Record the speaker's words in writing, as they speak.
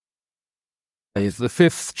Is the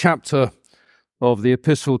 5th chapter of the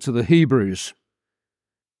Epistle to the Hebrews.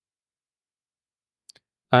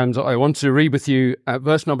 And I want to read with you at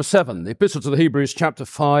verse number 7, the Epistle to the Hebrews, chapter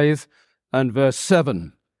 5 and verse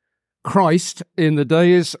 7. Christ in the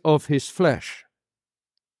days of his flesh,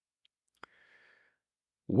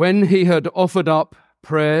 when he had offered up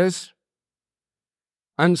prayers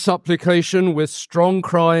and supplication with strong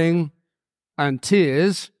crying and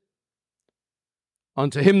tears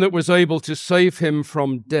unto him that was able to save him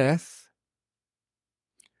from death,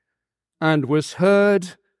 and was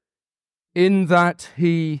heard in that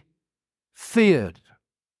he feared.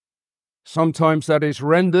 Sometimes that is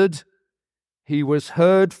rendered, he was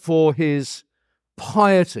heard for his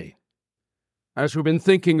piety. As we've been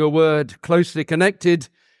thinking, a word closely connected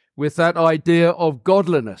with that idea of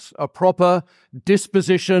godliness, a proper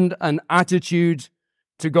disposition and attitude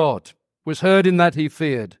to God. Was heard in that he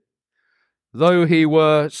feared. Though he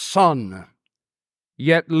were son,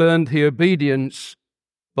 yet learned he obedience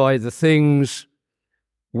by the things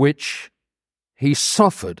which he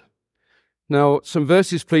suffered. Now, some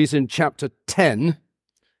verses, please, in chapter 10,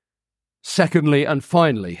 secondly and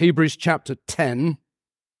finally. Hebrews chapter 10,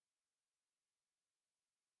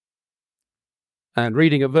 and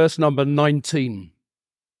reading at verse number 19.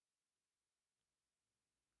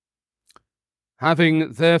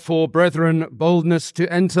 Having, therefore, brethren, boldness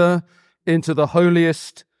to enter into the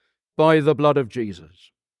holiest by the blood of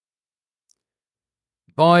Jesus,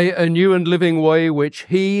 by a new and living way which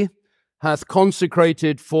he hath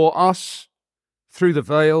consecrated for us through the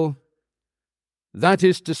veil, that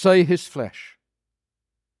is to say, his flesh,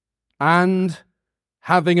 and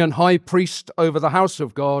having an high priest over the house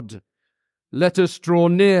of God, let us draw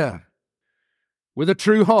near with a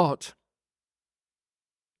true heart,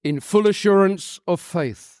 in full assurance of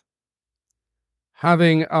faith,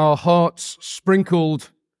 having our hearts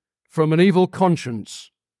sprinkled from an evil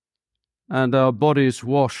conscience and our bodies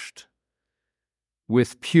washed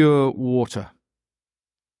with pure water.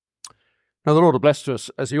 Now the Lord will bless to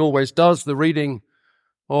us, as he always does, the reading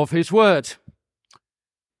of his word.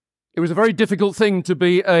 It was a very difficult thing to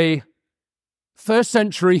be a first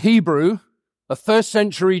century Hebrew, a first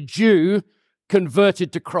century Jew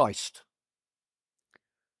converted to Christ.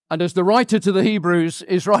 And as the writer to the Hebrews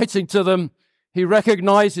is writing to them, he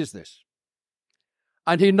recognizes this.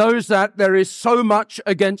 And he knows that there is so much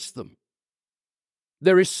against them.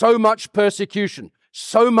 There is so much persecution,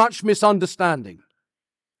 so much misunderstanding.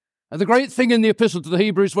 And the great thing in the Epistle to the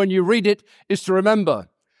Hebrews when you read it is to remember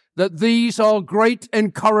that these are great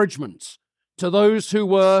encouragements to those who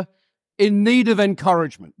were in need of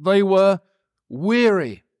encouragement. They were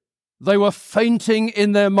weary. They were fainting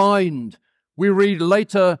in their mind. We read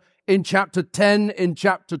later in chapter 10, in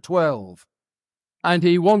chapter 12. And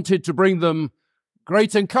he wanted to bring them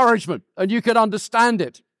great encouragement. And you could understand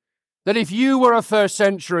it, that if you were a first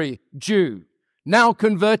century Jew, now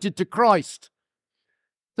converted to Christ,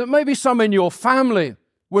 that maybe some in your family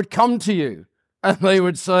would come to you and they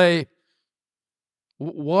would say,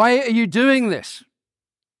 why are you doing this?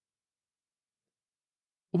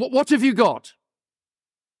 What have you got?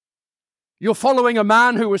 You're following a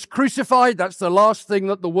man who was crucified. That's the last thing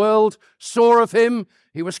that the world saw of him.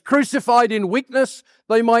 He was crucified in weakness,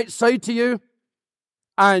 they might say to you.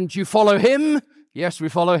 And you follow him? Yes, we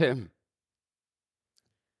follow him.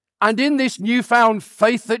 And in this newfound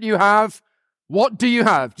faith that you have, what do you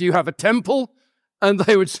have? Do you have a temple? And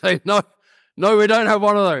they would say, no, we don't have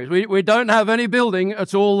one of those. We don't have any building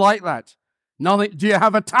at all like that. Nothing. Do you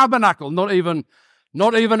have a tabernacle? Not even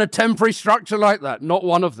a temporary structure like that. Not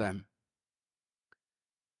one of them.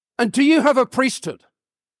 And do you have a priesthood?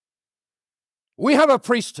 We have a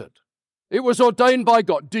priesthood. It was ordained by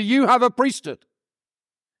God. Do you have a priesthood?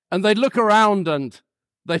 And they'd look around and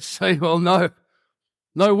they'd say, well, no,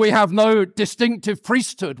 we have no distinctive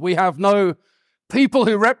priesthood. We have no people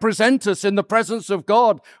who represent us in the presence of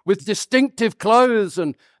God with distinctive clothes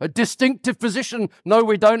and a distinctive position. No,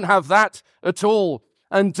 we don't have that at all.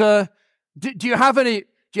 And do you have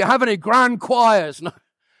any grand choirs?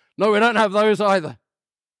 No, we don't have those either.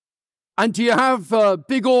 And do you have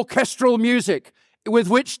big orchestral music with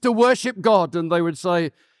which to worship God? And they would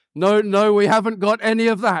say, no, we haven't got any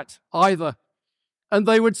of that either. And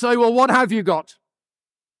they would say, well, what have you got?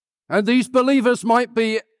 And these believers might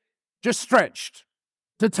be just stretched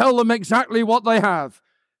to tell them exactly what they have,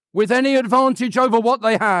 with any advantage over what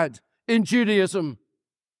they had in Judaism.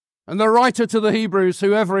 And the writer to the Hebrews,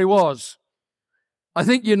 whoever he was, I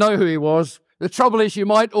think you know who he was. The trouble is you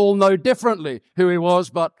might all know differently who he was,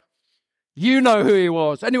 but you know who he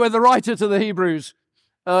was. Anyway, the writer to the Hebrews,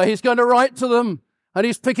 he's going to write to them, and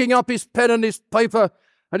he's picking up his pen and his paper,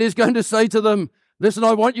 And he's going to say to them, listen,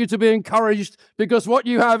 I want you to be encouraged because what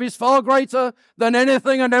you have is far greater than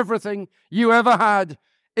anything and everything you ever had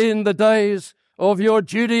in the days of your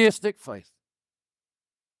Judaistic faith.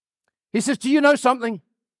 He says, do you know something?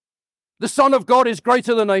 The Son of God is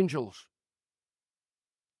greater than angels.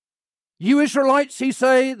 You Israelites, he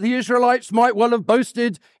say, the Israelites might well have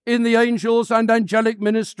boasted in the angels and angelic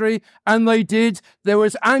ministry, and they did. There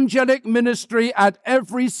was angelic ministry at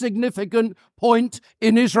every significant point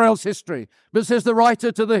in Israel's history. But says the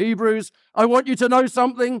writer to the Hebrews, I want you to know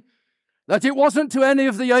something, that it wasn't to any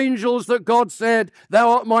of the angels that God said,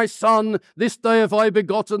 thou art my son, this day have I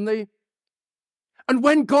begotten thee. And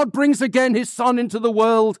when God brings again his Son into the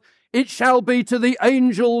world, it shall be to the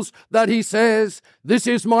angels that he says, this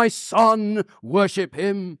is my Son, worship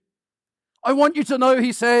him. I want you to know,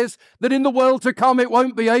 he says, that in the world to come it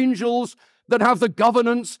won't be angels that have the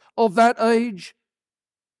governance of that age.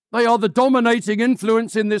 They are the dominating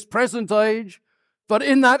influence in this present age. But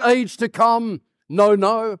in that age to come,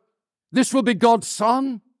 no. This will be God's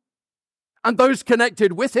Son and those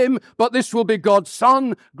connected with him, but this will be God's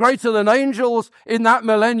Son, greater than angels in that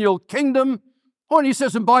millennial kingdom. Oh, and he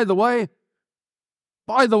says, and by the way,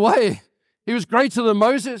 he was greater than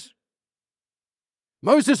Moses.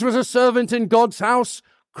 Moses was a servant in God's house.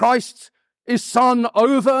 Christ is son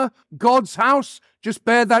over God's house. Just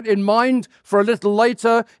bear that in mind for a little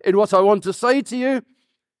later in what I want to say to you.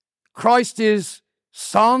 Christ is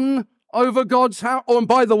son over God's house. Oh, and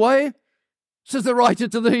by the way, says the writer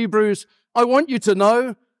to the Hebrews, I want you to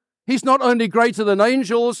know he's not only greater than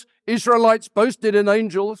angels, Israelites boasted in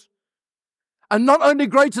angels, and not only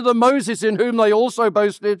greater than Moses, in whom they also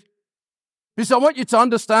boasted, because I want you to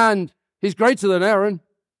understand he's greater than Aaron.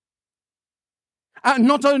 And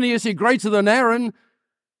not only is he greater than Aaron,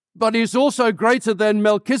 but he's also greater than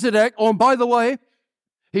Melchizedek. Oh, and by the way,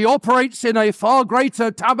 he operates in a far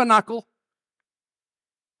greater tabernacle.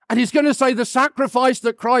 And he's going to say the sacrifice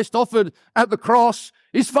that Christ offered at the cross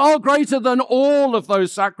is far greater than all of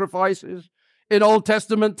those sacrifices in Old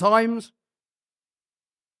Testament times.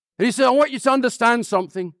 And he said, I want you to understand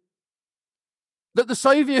something. That the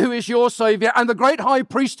Savior who is your Savior, and the great high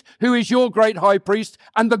priest who is your great high priest,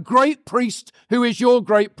 and the great priest who is your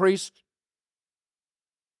great priest,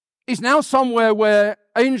 is now somewhere where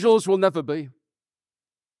angels will never be.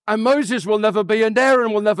 And Moses will never be, and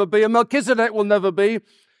Aaron will never be, and Melchizedek will never be.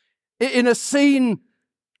 In a scene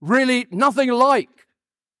really nothing like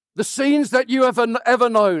the scenes that you have ever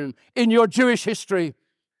known in your Jewish history.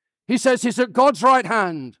 He says he's at God's right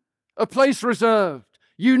hand, a place reserved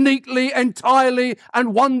uniquely, entirely,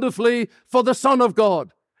 and wonderfully for the Son of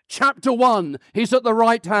God. Chapter 1, he's at the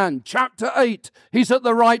right hand. Chapter 8, he's at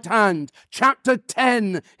the right hand. Chapter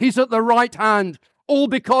 10, he's at the right hand, all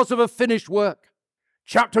because of a finished work.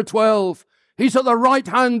 Chapter 12, he's at the right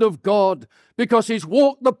hand of God because he's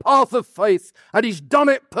walked the path of faith and he's done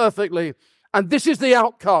it perfectly. And this is the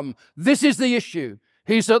outcome. This is the issue.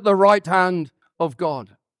 He's at the right hand of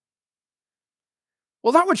God.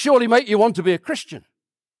 Well, that would surely make you want to be a Christian.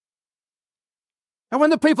 And when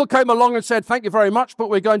the people came along and said, thank you very much, but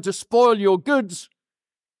we're going to spoil your goods,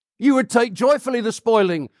 you would take joyfully the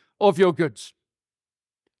spoiling of your goods.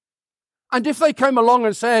 And if they came along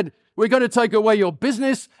and said, we're going to take away your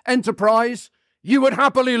business enterprise, you would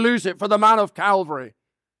happily lose it for the man of Calvary.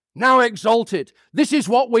 Now exalted. This is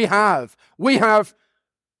what we have. We have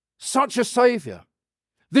such a Savior.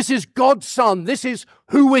 This is God's Son. This is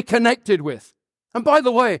who we're connected with. And by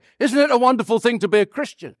the way, isn't it a wonderful thing to be a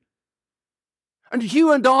Christian? And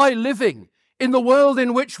you and I living in the world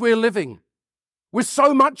in which we're living, with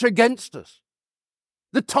so much against us,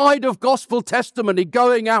 the tide of gospel testimony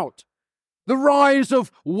going out, the rise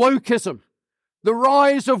of wokeism, the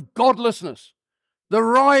rise of godlessness, the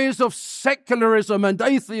rise of secularism and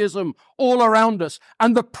atheism all around us,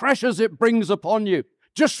 and the pressures it brings upon you.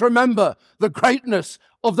 Just remember the greatness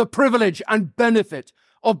of the privilege and benefit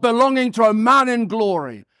of belonging to a man in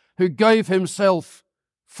glory who gave himself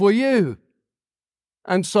for you.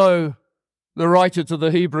 And so the writer to the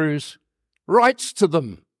Hebrews writes to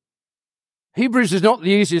them. Hebrews is not the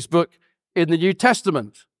easiest book in the New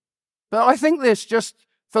Testament, but I think this, just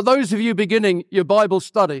for those of you beginning your Bible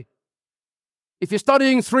study, if you're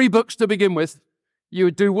studying 3 books to begin with, you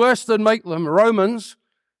would do worse than make them. Romans,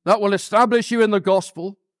 that will establish you in the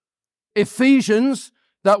gospel. Ephesians,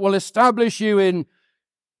 that will establish you in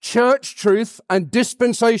church truth and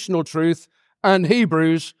dispensational truth. And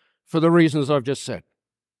Hebrews, for the reasons I've just said.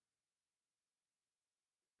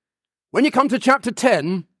 When you come to chapter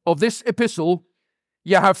 10 of this epistle,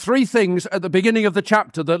 you have 3 things at the beginning of the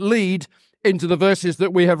chapter that lead into the verses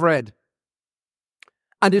that we have read.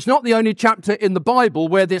 And it's not the only chapter in the Bible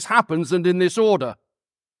where this happens and in this order.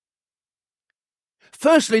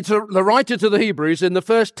 Firstly, to the writer to the Hebrews, in the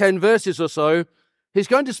first 10 verses or so, he's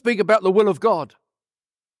going to speak about the will of God.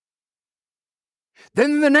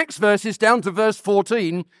 Then in the next verses, down to verse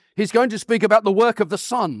 14, he's going to speak about the work of the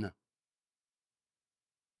Son.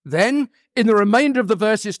 Then, in the remainder of the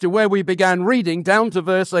verses to where we began reading, down to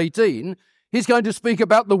verse 18, he's going to speak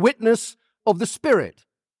about the witness of the Spirit.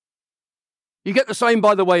 You get the same,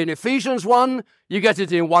 by the way, in Ephesians 1, you get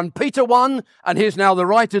it in 1 Peter 1, and here's now the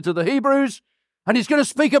writer to the Hebrews, and he's going to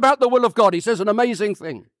speak about the will of God. He says an amazing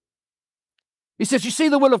thing. He says, you see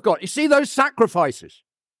the will of God, you see those sacrifices.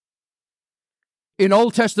 In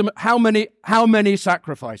Old Testament, how many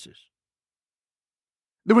sacrifices?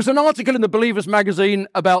 There was an article in the Believers magazine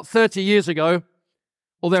about 30 years ago,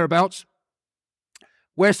 or thereabouts,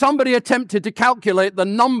 where somebody attempted to calculate the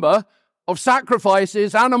number of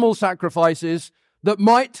sacrifices, animal sacrifices, that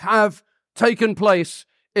might have taken place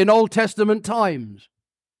in Old Testament times.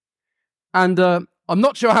 And I'm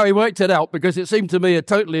not sure how he worked it out, because it seemed to me a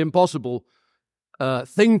totally impossible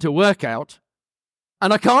thing to work out.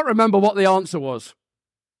 And I can't remember what the answer was.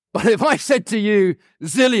 But if I said to you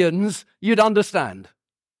zillions, you'd understand.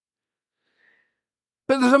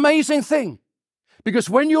 But there's an amazing thing. Because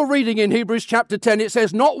when you're reading in Hebrews chapter 10, it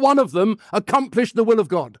says not one of them accomplished the will of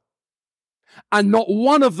God. And not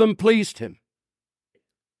one of them pleased him.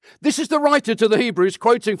 This is the writer to the Hebrews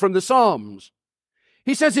quoting from the Psalms.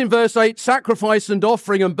 He says in verse 8, sacrifice and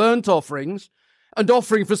offering and burnt offerings, and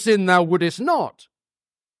offering for sin thou wouldest not.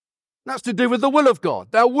 That's to do with the will of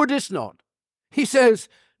God. Thou wouldest not. He says,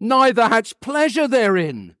 neither hadst pleasure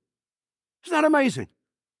therein. Isn't that amazing?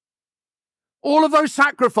 All of those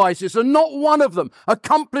sacrifices, and not one of them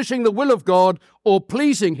accomplishing the will of God or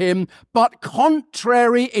pleasing him, but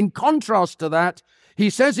in contrast to that, he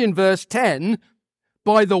says in verse 10,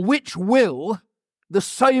 by the which will, the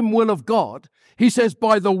same will of God, he says,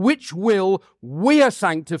 by the which will we are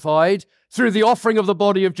sanctified through the offering of the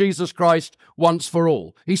body of Jesus Christ once for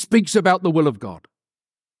all. He speaks about the will of God.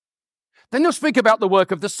 Then he'll speak about the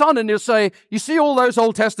work of the Son, and he'll say, you see all those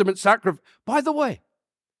Old Testament sacrifices. By the way,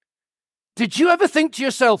 did you ever think to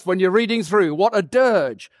yourself when you're reading through what a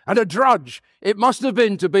dirge and a drudge it must have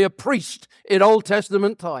been to be a priest in Old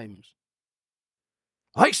Testament times?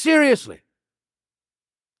 Like seriously,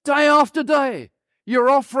 day after day, you're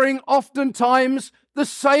offering oftentimes the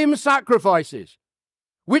same sacrifices,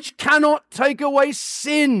 which cannot take away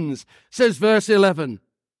sins, says verse 11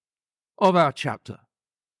 of our chapter.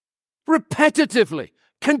 Repetitively,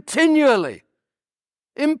 continually,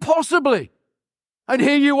 impossibly. And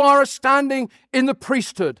here you are standing in the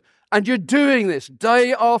priesthood, and you're doing this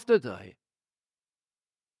day after day.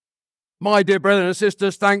 My dear brothers and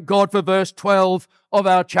sisters, thank God for verse 12 of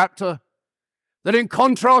our chapter, that in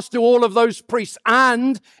contrast to all of those priests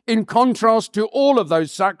and in contrast to all of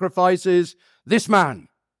those sacrifices, this man,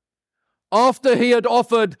 after he had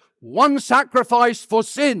offered one sacrifice for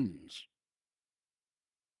sins,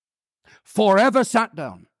 forever sat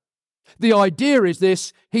down. The idea is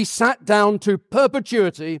this, he sat down to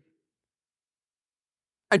perpetuity.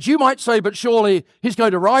 And you might say, but surely he's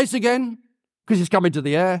going to rise again because he's come into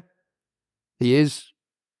the air. He is.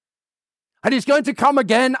 And he's going to come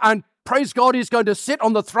again, and praise God, he's going to sit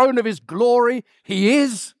on the throne of his glory. He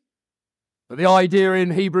is. But the idea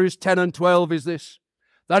in Hebrews 10 and 12 is this,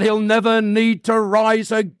 that he'll never need to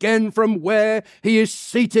rise again from where he is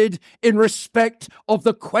seated in respect of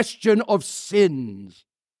the question of sins.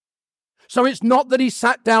 So it's not that he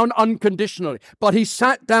sat down unconditionally, but he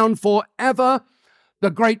sat down forever. The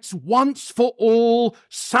great once for all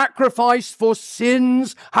sacrifice for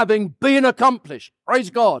sins having been accomplished. Praise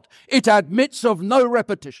God. It admits of no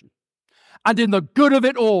repetition. And in the good of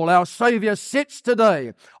it all, our Saviour sits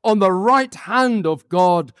today on the right hand of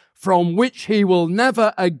God, from which he will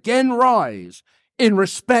never again rise in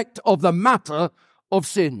respect of the matter of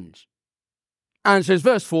sins. And says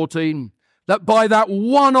verse 14, that by that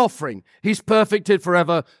one offering, he's perfected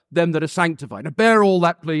forever them that are sanctified. Now bear all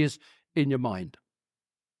that, please, in your mind.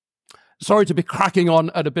 Sorry to be cracking on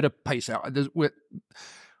at a bit of pace out.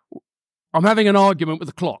 I'm having an argument with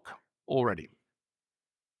the clock already.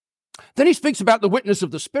 Then he speaks about the witness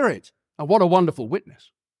of the Spirit. And what a wonderful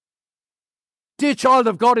witness. Dear child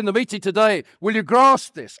of God in the meeting today, will you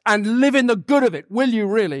grasp this and live in the good of it? Will you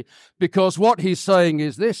really? Because what he's saying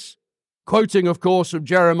is this, quoting, of course, from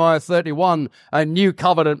Jeremiah 31 and New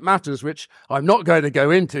Covenant matters, which I'm not going to go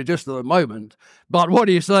into just at the moment. But what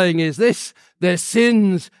he's saying is this, their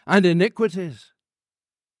sins and iniquities.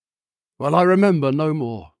 Well, I remember no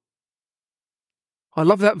more. I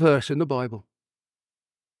love that verse in the Bible.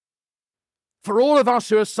 for all of us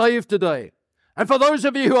who are saved today. And for those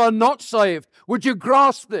of you who are not saved, would you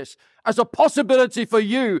grasp this as a possibility for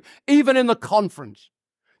you, even in the conference,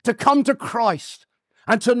 to come to Christ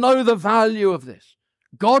and to know the value of this?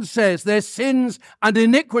 God says, their sins and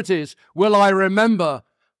iniquities will I remember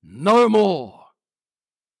no more.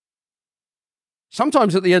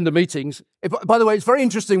 Sometimes at the end of meetings, by the way, it's very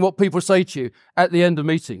interesting what people say to you at the end of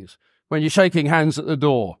meetings when you're shaking hands at the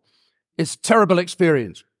door. It's a terrible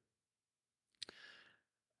experience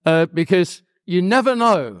because you never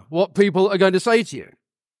know what people are going to say to you.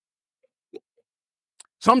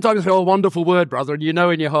 Sometimes they're a wonderful word, brother, and you know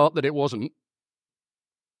in your heart that it wasn't.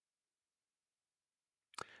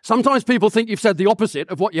 Sometimes people think you've said the opposite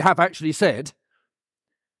of what you have actually said.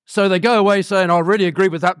 So they go away saying, I really agree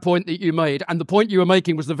with that point that you made, and the point you were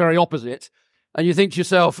making was the very opposite. And you think to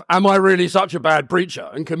yourself, am I really such a bad preacher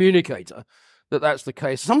and communicator that that's the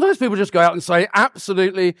case? Sometimes people just go out and say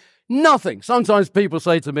absolutely nothing. Sometimes people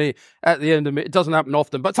say to me at the end of it doesn't happen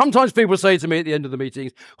often, but sometimes people say to me at the end of the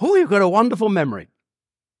meetings, oh, you've got a wonderful memory.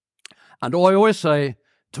 And I always say,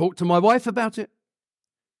 talk to my wife about it.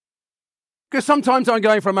 Because sometimes I'm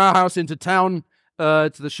going from our house into town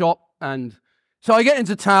to the shop, and so I get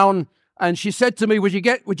into town, and she said to me, would you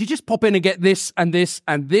just pop in and get this and this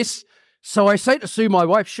and this? So I say to Sue, my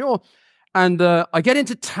wife, sure. And I get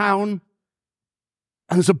into town,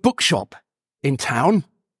 and there's a bookshop in town.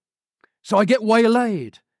 So I get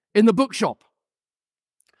waylaid in the bookshop.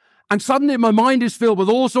 And suddenly my mind is filled with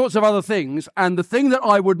all sorts of other things, and the thing that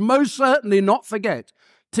I would most certainly not forget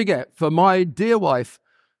to get for my dear wife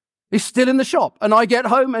is still in the shop. And I get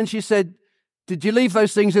home and she said, did you leave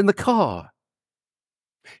those things in the car?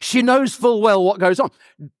 She knows full well what goes on.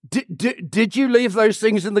 Did you leave those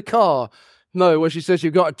things in the car? No. Well, she says,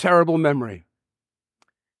 you've got a terrible memory.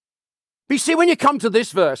 But you see, when you come to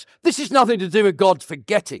this verse, this is nothing to do with God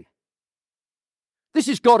forgetting. This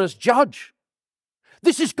is God as judge.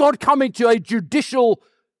 This is God coming to a judicial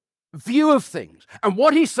view of things. And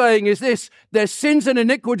what he's saying is this: their sins and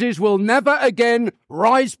iniquities will never again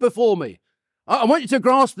rise before me. I want you to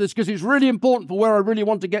grasp this because it's really important for where I really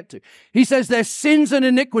want to get to. He says, their sins and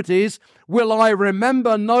iniquities will I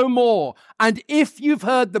remember no more. And if you've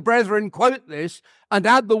heard the brethren quote this and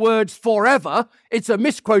add the words forever, it's a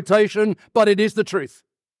misquotation, but it is the truth.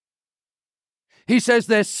 He says,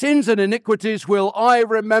 their sins and iniquities will I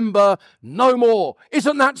remember no more.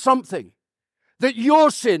 Isn't that something? That your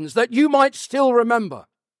sins, that you might still remember.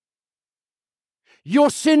 Your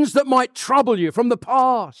sins that might trouble you from the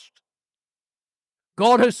past.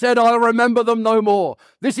 God has said, I'll remember them no more.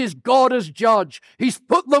 This is God as judge. He's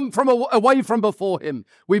put them away from before him.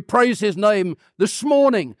 We praise his name this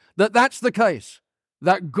morning that that's the case.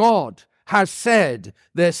 That God has said,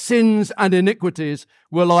 their sins and iniquities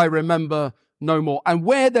will I remember no more. And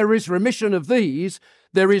where there is remission of these,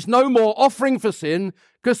 there is no more offering for sin,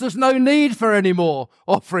 because there's no need for any more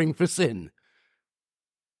offering for sin.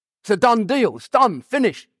 It's a done deal. It's done,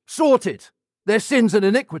 finished, sorted. Their sins and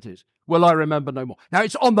iniquities will I remember no more. Now,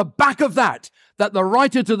 it's on the back of that the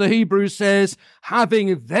writer to the Hebrews says,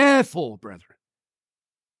 having therefore, brethren.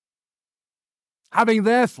 Having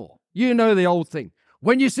therefore. You know the old thing.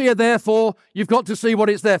 When you see a therefore, you've got to see what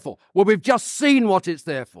it's there for. Well, we've just seen what it's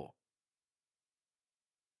there for.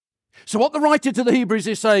 So what the writer to the Hebrews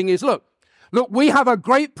is saying is, look, we have a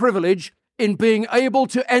great privilege in being able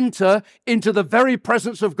to enter into the very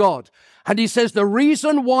presence of God. And he says the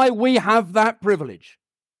reason why we have that privilege.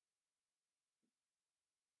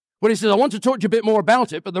 Well, he says, I want to talk to you a bit more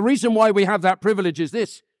about it, but the reason why we have that privilege is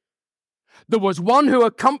this. There was one who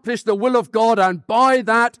accomplished the will of God, and by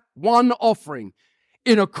that one offering,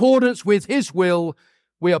 in accordance with his will,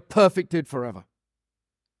 we are perfected forever.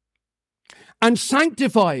 And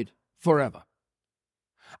sanctified forever.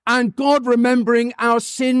 And God remembering our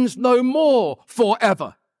sins no more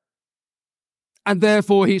forever. And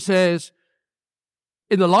therefore, he says,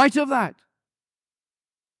 in the light of that,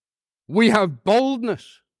 we have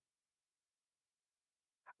boldness.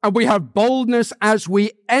 And we have boldness as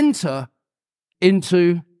we enter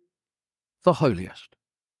into the holiest.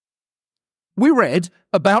 We read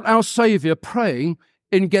about our Savior praying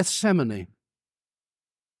in Gethsemane.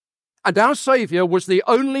 And our Savior was the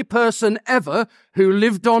only person ever who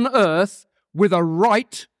lived on earth with a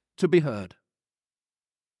right to be heard.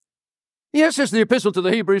 Yes, says the Epistle to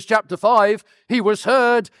the Hebrews, chapter 5, he was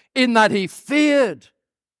heard in that he feared.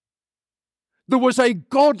 There was a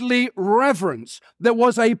godly reverence. There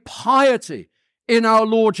was a piety in our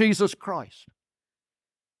Lord Jesus Christ.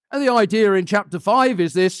 And the idea in chapter 5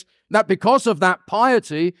 is this, that because of that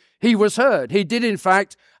piety, he was heard. He did, in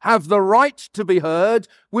fact, have the right to be heard,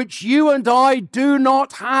 which you and I do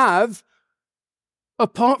not have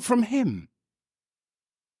apart from him.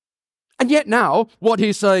 And yet now, what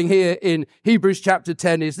he's saying here in Hebrews chapter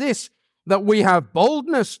 10 is this, that we have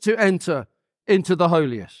boldness to enter into the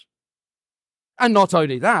holiest. And not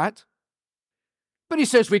only that, but he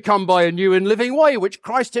says we come by a new and living way, which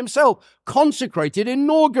Christ himself consecrated,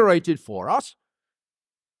 inaugurated for us.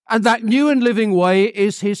 And that new and living way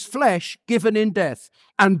is his flesh given in death.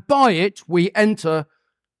 And by it we enter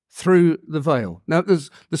through the veil. Now,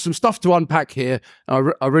 there's some stuff to unpack here.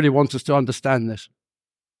 I really want us to understand this.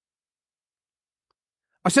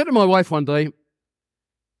 I said to my wife one day,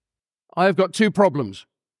 I have got two problems.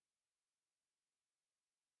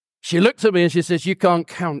 She looked at me and she says, you can't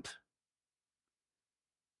count,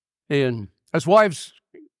 Ian. As wives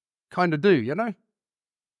kind of do, you know.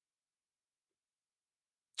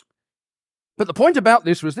 But the point about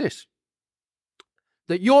this was this,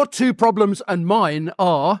 that your two problems and mine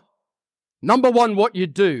are, number one, what you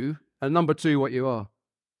do, and number two, what you are.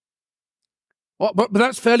 Well, but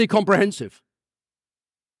that's fairly comprehensive.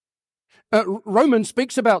 Romans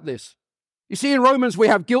speaks about this. You see, in Romans, we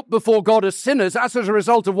have guilt before God as sinners. That's as a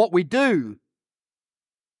result of what we do.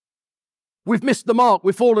 We've missed the mark.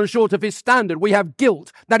 We've fallen short of his standard. We have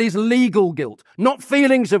guilt. That is legal guilt. Not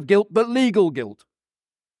feelings of guilt, but legal guilt.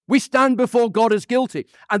 We stand before God as guilty.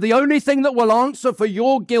 And the only thing that will answer for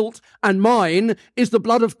your guilt and mine is the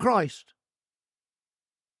blood of Christ.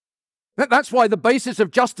 That's why the basis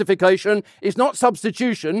of justification is not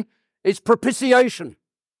substitution, it's propitiation.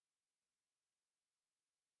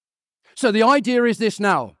 So the idea is this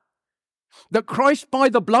now, that Christ, by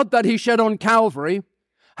the blood that he shed on Calvary,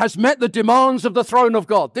 has met the demands of the throne of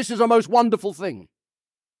God. This is a most wonderful thing.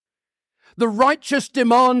 The righteous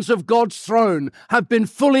demands of God's throne have been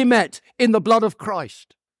fully met in the blood of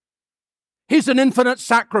Christ. He's an infinite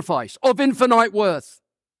sacrifice of infinite worth.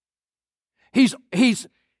 He's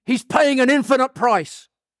paying an infinite price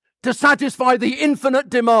to satisfy the infinite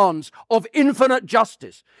demands of infinite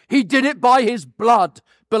justice. He did it by his blood,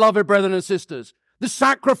 beloved brethren and sisters. The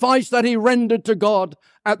sacrifice that he rendered to God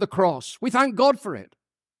at the cross. We thank God for it.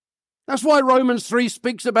 That's why Romans 3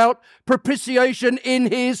 speaks about propitiation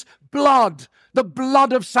in his blood. The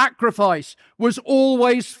blood of sacrifice was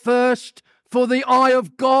always first for the eye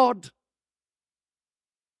of God.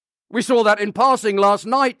 We saw that in passing last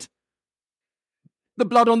night. The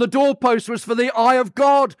blood on the doorpost was for the eye of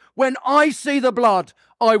God. When I see the blood,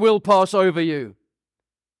 I will pass over you.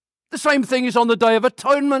 The same thing is on the Day of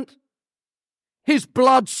Atonement. His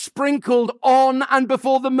blood sprinkled on and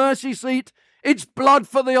before the mercy seat. It's blood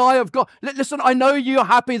for the eye of God. Listen, I know you're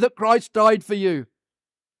happy that Christ died for you.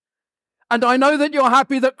 And I know that you're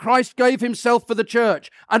happy that Christ gave himself for the church.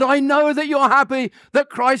 And I know that you're happy that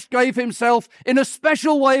Christ gave himself in a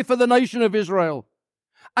special way for the nation of Israel.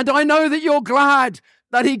 And I know that you're glad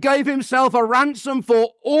that he gave himself a ransom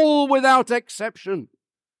for all without exception.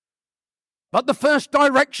 But the first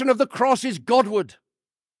direction of the cross is Godward.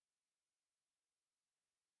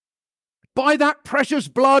 By that precious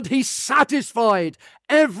blood, he satisfied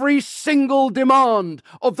every single demand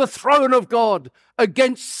of the throne of God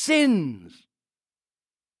against sins.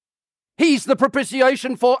 He's the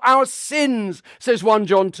propitiation for our sins, says 1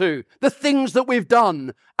 John 2. The things that we've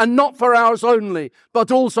done, and not for ours only, but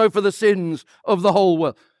also for the sins of the whole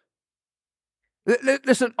world.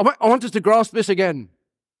 Listen, I want us to grasp this again.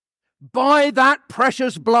 By that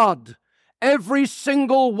precious blood, every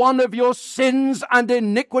single one of your sins and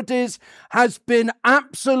iniquities has been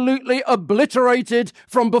absolutely obliterated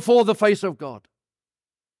from before the face of God.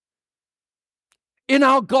 In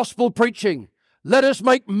our gospel preaching, let us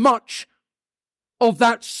make much of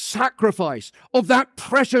that sacrifice, of that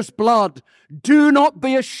precious blood. Do not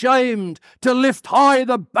be ashamed to lift high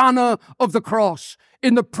the banner of the cross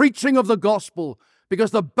in the preaching of the gospel, because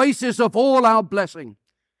the basis of all our blessing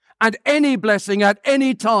and any blessing at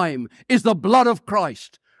any time is the blood of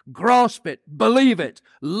Christ. Grasp it, believe it,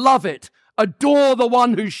 love it, adore the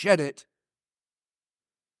one who shed it.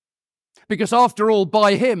 Because after all,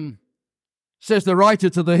 by him, says the writer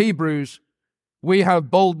to the Hebrews, we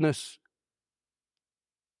have boldness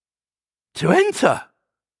to enter.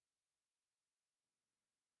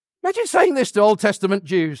 Imagine saying this to Old Testament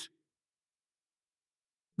Jews,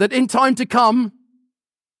 that in time to come,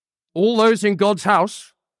 all those in God's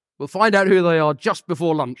house will find out who they are just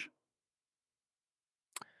before lunch.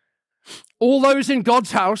 All those in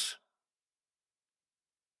God's house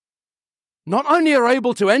not only are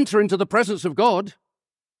able to enter into the presence of God,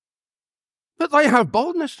 but they have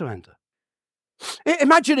boldness to enter.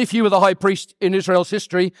 Imagine if you were the high priest in Israel's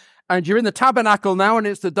history and you're in the tabernacle now and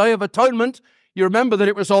it's the Day of Atonement. You remember that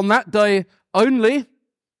it was on that day only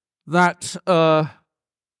that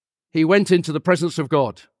he went into the presence of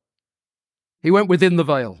God. He went within the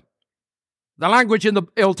veil. The language in the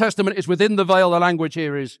Old Testament is within the veil. The language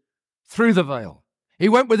here is through the veil. He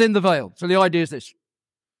went within the veil. So the idea is this.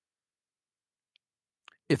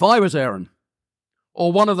 If I was Aaron,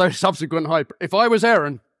 or one of those subsequent if I was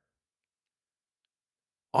Aaron,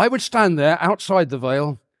 I would stand there outside the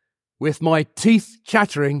veil with my teeth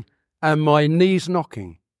chattering and my knees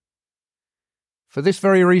knocking. For this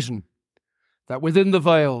very reason, that within the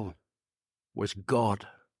veil was God.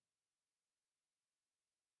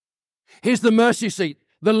 Here's the mercy seat,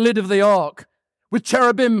 the lid of the ark, with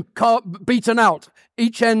cherubim beaten out,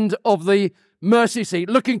 each end of the mercy seat,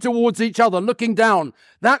 looking towards each other, looking down.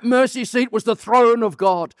 That mercy seat was the throne of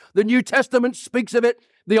God. The New Testament speaks of it,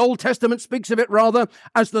 the Old Testament speaks of it rather,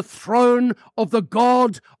 as the throne of the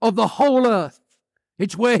God of the whole earth.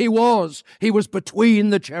 It's where he was. He was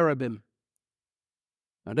between the cherubim.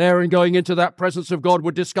 And Aaron, going into that presence of God,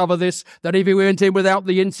 would discover this, that if he went in without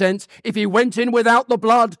the incense, if he went in without the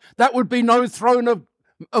blood, that would be no throne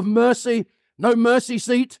of mercy, no mercy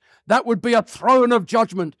seat. That would be a throne of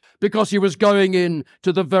judgment, because he was going in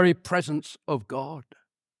to the very presence of God.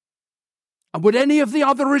 And would any of the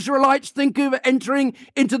other Israelites think of entering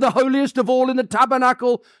into the holiest of all in the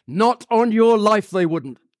tabernacle? Not on your life, they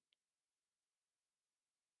wouldn't.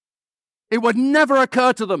 It would never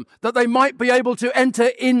occur to them that they might be able to enter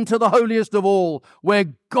into the holiest of all,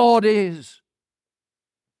 where God is.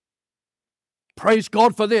 Praise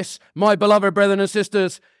God for this, my beloved brethren and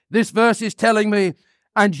sisters. This verse is telling me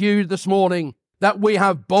and you this morning that we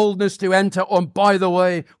have boldness to enter. And by the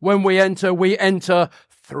way, when we enter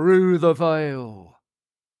through the veil.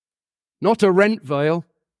 Not a rent veil.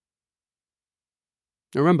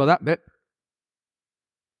 Remember that bit.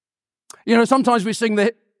 You know, sometimes we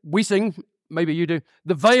sing, maybe you do,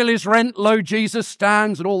 the veil is rent, lo, Jesus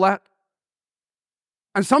stands, and all that.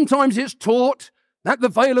 And sometimes it's taught that the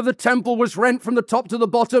veil of the temple was rent from the top to the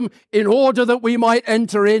bottom in order that we might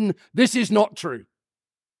enter in. This is not true.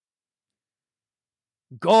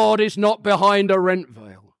 God is not behind a rent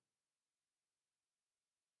veil.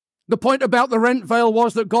 The point about the rent veil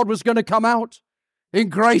was that God was going to come out in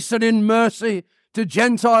grace and in mercy to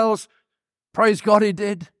Gentiles. Praise God, he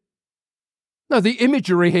did. No, the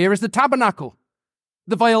imagery here is the tabernacle,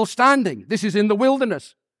 the veil standing. This is in the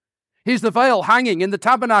wilderness. Here's the veil hanging in the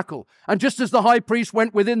tabernacle. And just as the high priest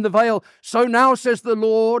went within the veil, so now says the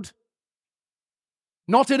Lord,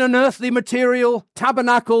 not in an earthly material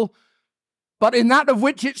tabernacle, but in that of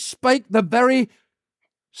which it spake, the very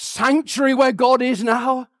sanctuary where God is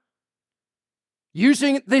now.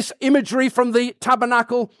 Using this imagery from the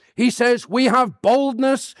tabernacle, he says, we have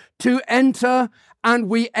boldness to enter, and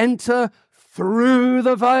we enter through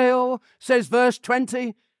the veil, says verse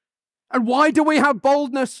 20. And why do we have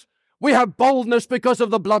boldness? We have boldness because of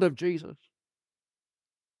the blood of Jesus.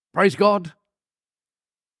 Praise God.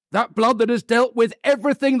 That blood that has dealt with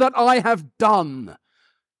everything that I have done,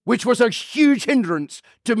 which was a huge hindrance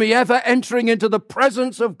to me ever entering into the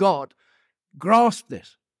presence of God. Grasp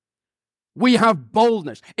this. We have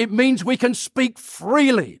boldness. It means we can speak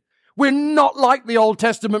freely. We're not like the Old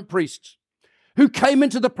Testament priests who came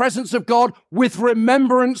into the presence of God with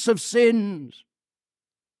remembrance of sins.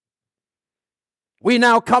 We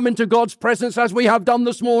now come into God's presence as we have done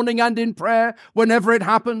this morning and in prayer whenever it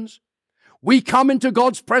happens. We come into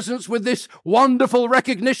God's presence with this wonderful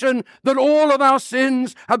recognition that all of our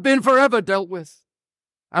sins have been forever dealt with.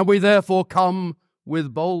 And we therefore come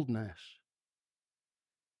with boldness.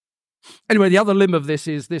 Anyway, the other limb of this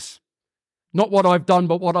is this. Not what I've done,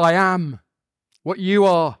 but what I am. What you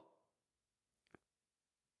are.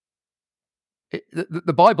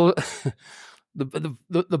 The Bible,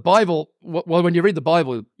 the Bible, well, when you read the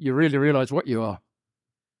Bible, you really realize what you are.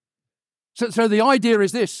 So the idea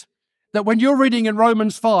is this, that when you're reading in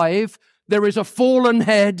Romans 5, there is a fallen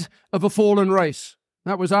head of a fallen race.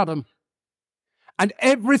 That was Adam. And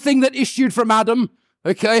everything that issued from Adam,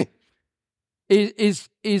 okay, is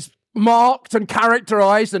marked and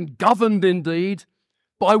characterized and governed indeed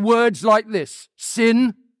by words like this: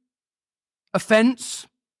 sin, offense,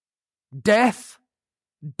 death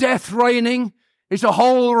reigning. It's a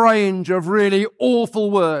whole range of really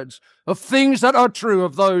awful words, of things that are true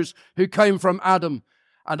of those who came from Adam.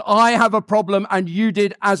 And I have a problem, and you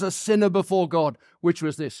did, as a sinner before God, which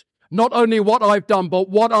was this: not only what I've done, but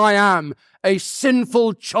what I am, a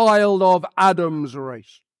sinful child of Adam's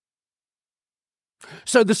race.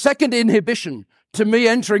 So the second inhibition to me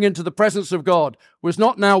entering into the presence of God was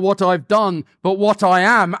not now what I've done, but what I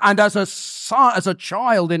am. And as a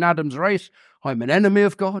child in Adam's race, I'm an enemy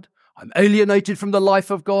of God. I'm alienated from the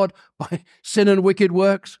life of God by sin and wicked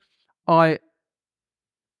works. I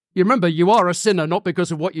You remember, you are a sinner not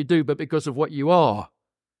because of what you do, but because of what you are.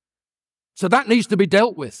 So that needs to be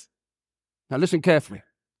dealt with. Now listen carefully.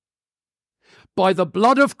 By the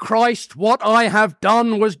blood of Christ, what I have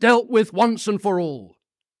done was dealt with once and for all.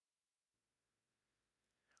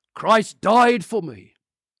 Christ died for me.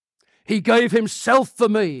 He gave himself for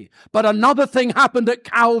me. But another thing happened at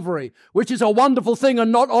Calvary, which is a wonderful thing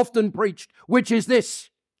and not often preached, which is this,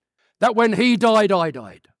 that when he died, I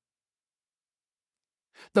died.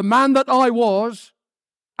 The man that I was,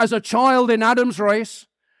 as a child in Adam's race,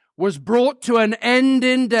 was brought to an end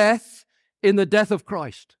in death in the death of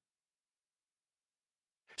Christ.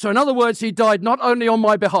 So in other words, he died not only on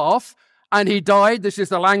my behalf, and he died, this is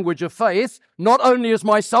the language of faith, not only as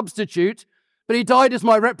my substitute, but he died as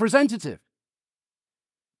my representative.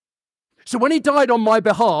 So when he died on my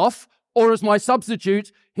behalf, or as my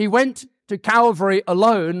substitute, he went to Calvary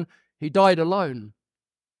alone, he died alone.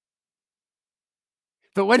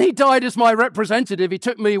 But when he died as my representative, he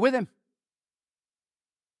took me with him.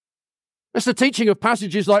 That's the teaching of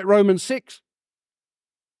passages like Romans 6.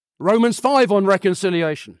 Romans 5 on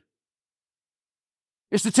reconciliation.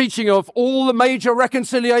 It's the teaching of all the major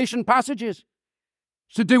reconciliation passages.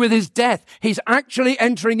 It's to do with his death. He's actually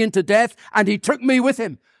entering into death, and he took me with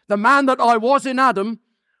him. The man that I was in Adam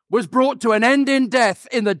was brought to an end in death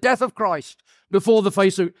in the death of Christ before the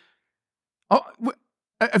face of... Oh,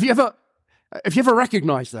 have you ever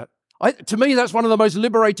recognized that? To me, that's one of the most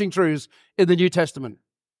liberating truths in the New Testament.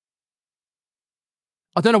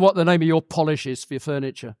 I don't know what the name of your polish is for your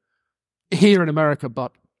furniture here in America,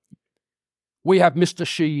 but we have Mr.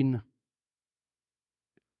 Sheen.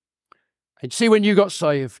 And see, when you got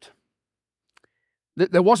saved,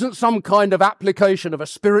 there wasn't some kind of application of a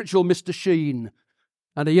spiritual Mr. Sheen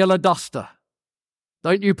and a yellow duster.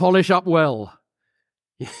 Don't you polish up well?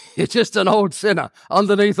 You're just an old sinner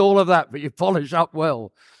underneath all of that, but you polish up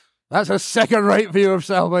well. That's a second-rate view of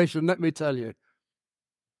salvation, let me tell you.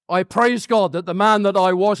 I praise God that the man that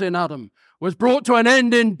I was in Adam was brought to an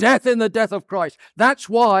end in death in the death of Christ. That's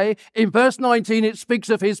why in verse 19 it speaks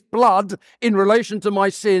of his blood in relation to my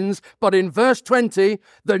sins, but in verse 20,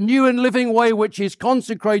 the new and living way which is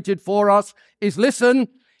consecrated for us is, listen,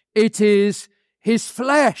 it is his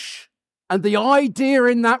flesh. And the idea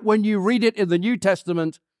in that, when you read it in the New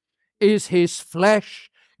Testament, is his flesh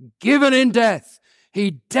given in death.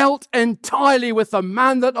 He dealt entirely with the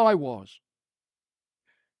man that I was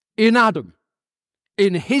in Adam,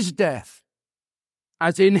 in his death,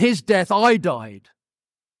 as in his death I died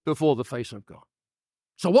before the face of God.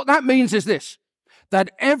 So what that means is this,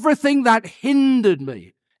 that everything that hindered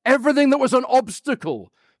me, everything that was an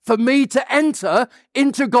obstacle for me to enter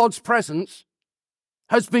into God's presence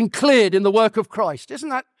has been cleared in the work of Christ. Isn't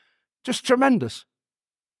that just tremendous?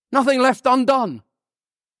 Nothing left undone.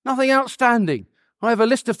 Nothing outstanding. I have a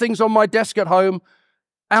list of things on my desk at home,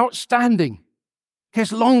 outstanding. It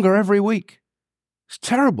gets longer every week. It's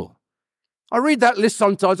terrible. I read that list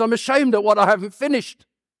sometimes. I'm ashamed at what I haven't finished.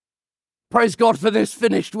 Praise God for this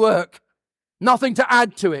finished work. Nothing to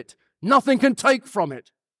add to it. Nothing can take from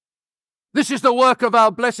it. This is the work of our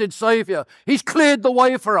blessed Saviour. He's cleared the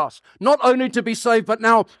way for us, not only to be saved, but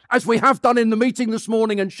now, as we have done in the meeting this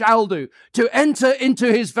morning and shall do, to enter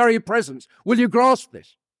into his very presence. Will you grasp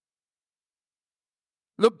this?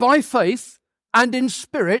 Look, by faith and in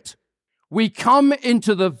spirit, we come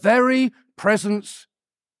into the very presence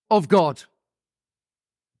of God.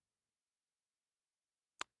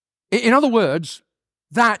 In other words,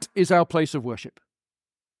 that is our place of worship.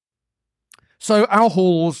 So our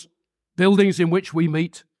halls, buildings in which we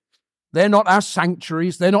meet, they're not our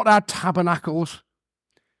sanctuaries, they're not our tabernacles,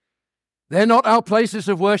 they're not our places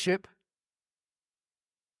of worship.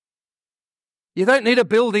 You don't need a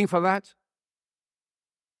building for that.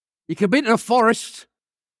 You can meet in a forest.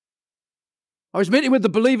 I was meeting with the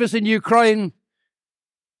believers in Ukraine,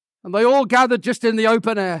 and they all gathered just in the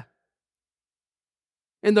open air,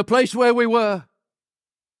 in the place where we were.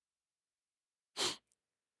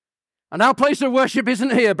 And our place of worship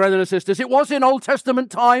isn't here, brothers and sisters. It was in Old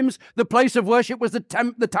Testament times. The place of worship was the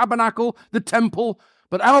tabernacle, the temple.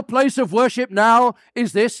 But our place of worship now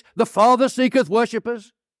is this: the Father seeketh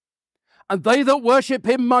worshippers, and they that worship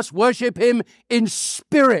him must worship him in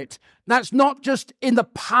spirit. That's not just in the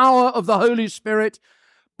power of the Holy Spirit,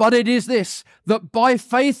 but it is this, that by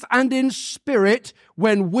faith and in spirit,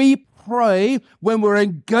 when we pray, when we're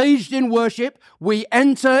engaged in worship, we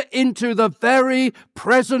enter into the very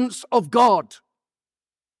presence of God.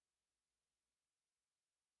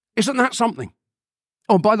 Isn't that something?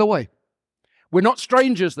 Oh, by the way, we're not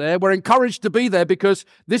strangers there. We're encouraged to be there, because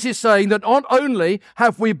this is saying that not only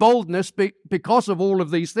have we boldness because of all of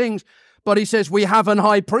these things, But he says we have an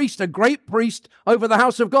high priest, a great priest over the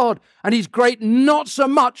house of God. And he's great not so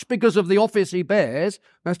much because of the office he bears,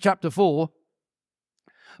 that's chapter 4,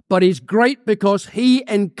 but he's great because he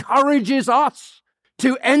encourages us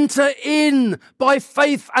to enter in by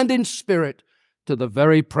faith and in spirit to the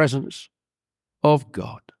very presence of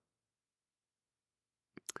God.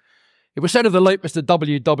 It was said of the late Mr.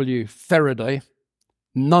 W. Faraday,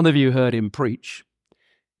 none of you heard him preach.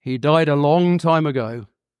 He died a long time ago.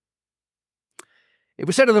 It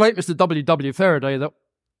was said of the late Mr. W. Faraday that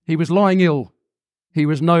he was lying ill. He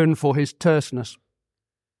was known for his terseness.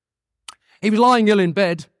 He was lying ill in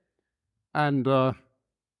bed, and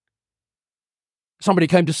somebody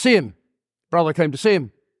came to see him. Brother came to see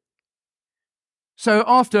him. So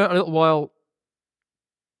after a little while,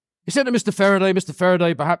 he said to Mr.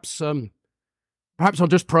 Faraday, perhaps I'll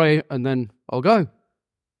just pray and then I'll go.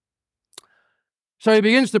 So he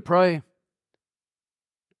begins to pray.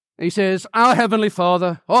 He says, "Our Heavenly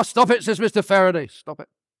Father." "Oh, stop it," says Mr. Faraday. "Stop it."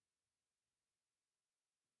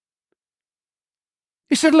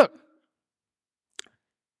 He said, "Look,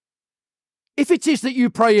 if it is that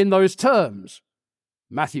you pray in those terms,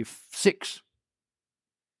 Matthew 6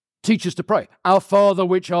 teaches to pray, 'Our Father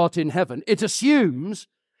which art in heaven,' it assumes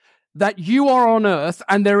that you are on earth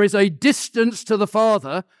and there is a distance to the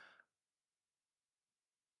Father.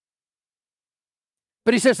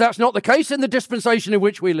 But he says that's not the case in the dispensation in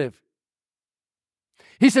which we live.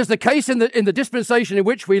 He says the case in the dispensation in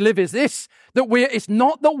which we live is this, that it's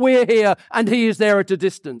not that we're here and he is there at a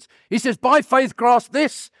distance. He says, by faith grasp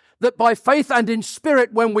this, that by faith and in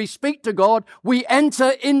spirit, when we speak to God, we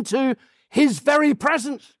enter into his very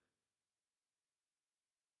presence.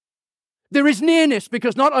 There is nearness,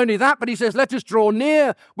 because not only that, but he says, let us draw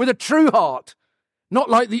near with a true heart, not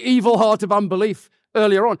like the evil heart of unbelief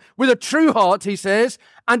earlier on. With a true heart, he says,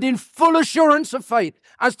 and in full assurance of faith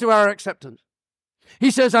as to our acceptance. He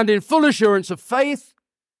says, and in full assurance of faith,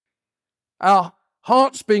 our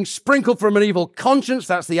hearts being sprinkled from an evil conscience,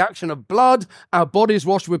 that's the action of blood, our bodies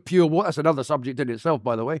washed with pure water. That's another subject in itself,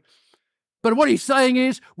 by the way. But what he's saying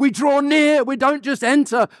is, we draw near. We don't just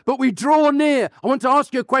enter, but we draw near. I want to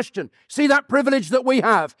ask you a question. See that privilege that we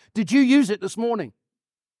have? Did you use it this morning?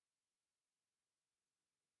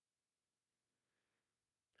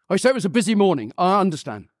 I say it was a busy morning. I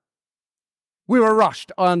understand. We were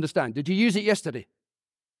rushed. I understand. Did you use it yesterday?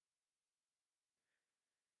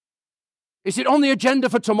 Is it on the agenda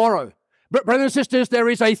for tomorrow? But brothers and sisters, there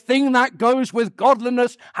is a thing that goes with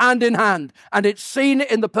godliness hand in hand, and it's seen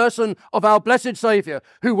in the person of our blessed Saviour,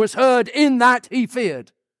 who was heard in that he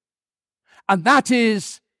feared. And that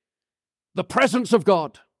is the presence of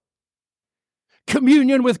God,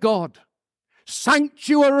 communion with God,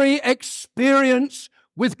 sanctuary experience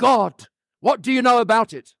with God. What do you know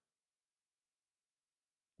about it?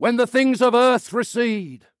 When the things of earth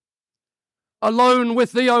recede, alone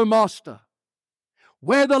with thee, O Master,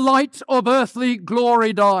 where the light of earthly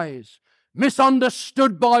glory dies,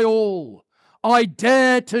 misunderstood by all, I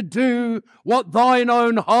dare to do what thine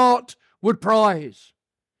own heart would prize.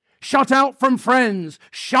 Shut out from friends,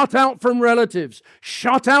 shut out from relatives,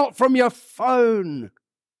 shut out from your phone.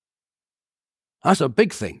 That's a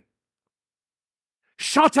big thing.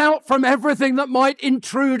 Shut out from everything that might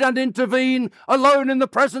intrude and intervene, alone in the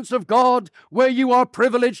presence of God, where you are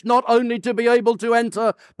privileged not only to be able to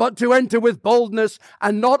enter, but to enter with boldness.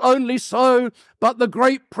 And not only so, but the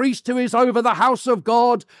great priest who is over the house of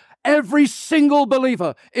God, every single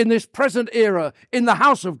believer in this present era in the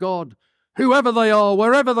house of God, whoever they are,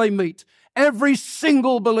 wherever they meet, every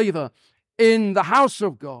single believer in the house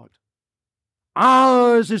of God,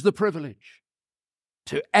 ours is the privilege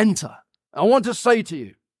to enter. I want to say to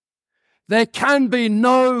you, there can be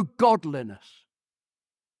no godliness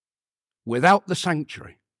without the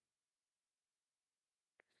sanctuary.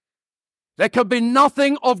 There can be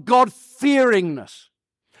nothing of God-fearingness,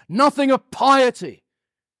 nothing of piety,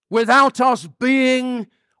 without us being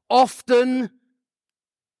often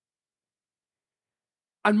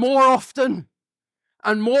and more often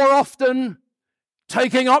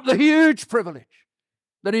taking up the huge privilege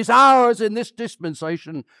that is ours in this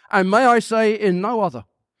dispensation, and may I say in no other,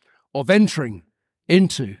 of entering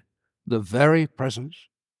into the very presence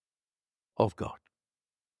of God.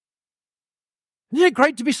 Isn't it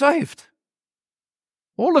great to be saved?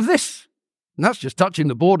 All of this, and that's just touching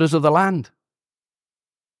the borders of the land.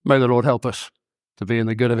 May the Lord help us to be in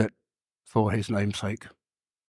the good of it for his name's sake.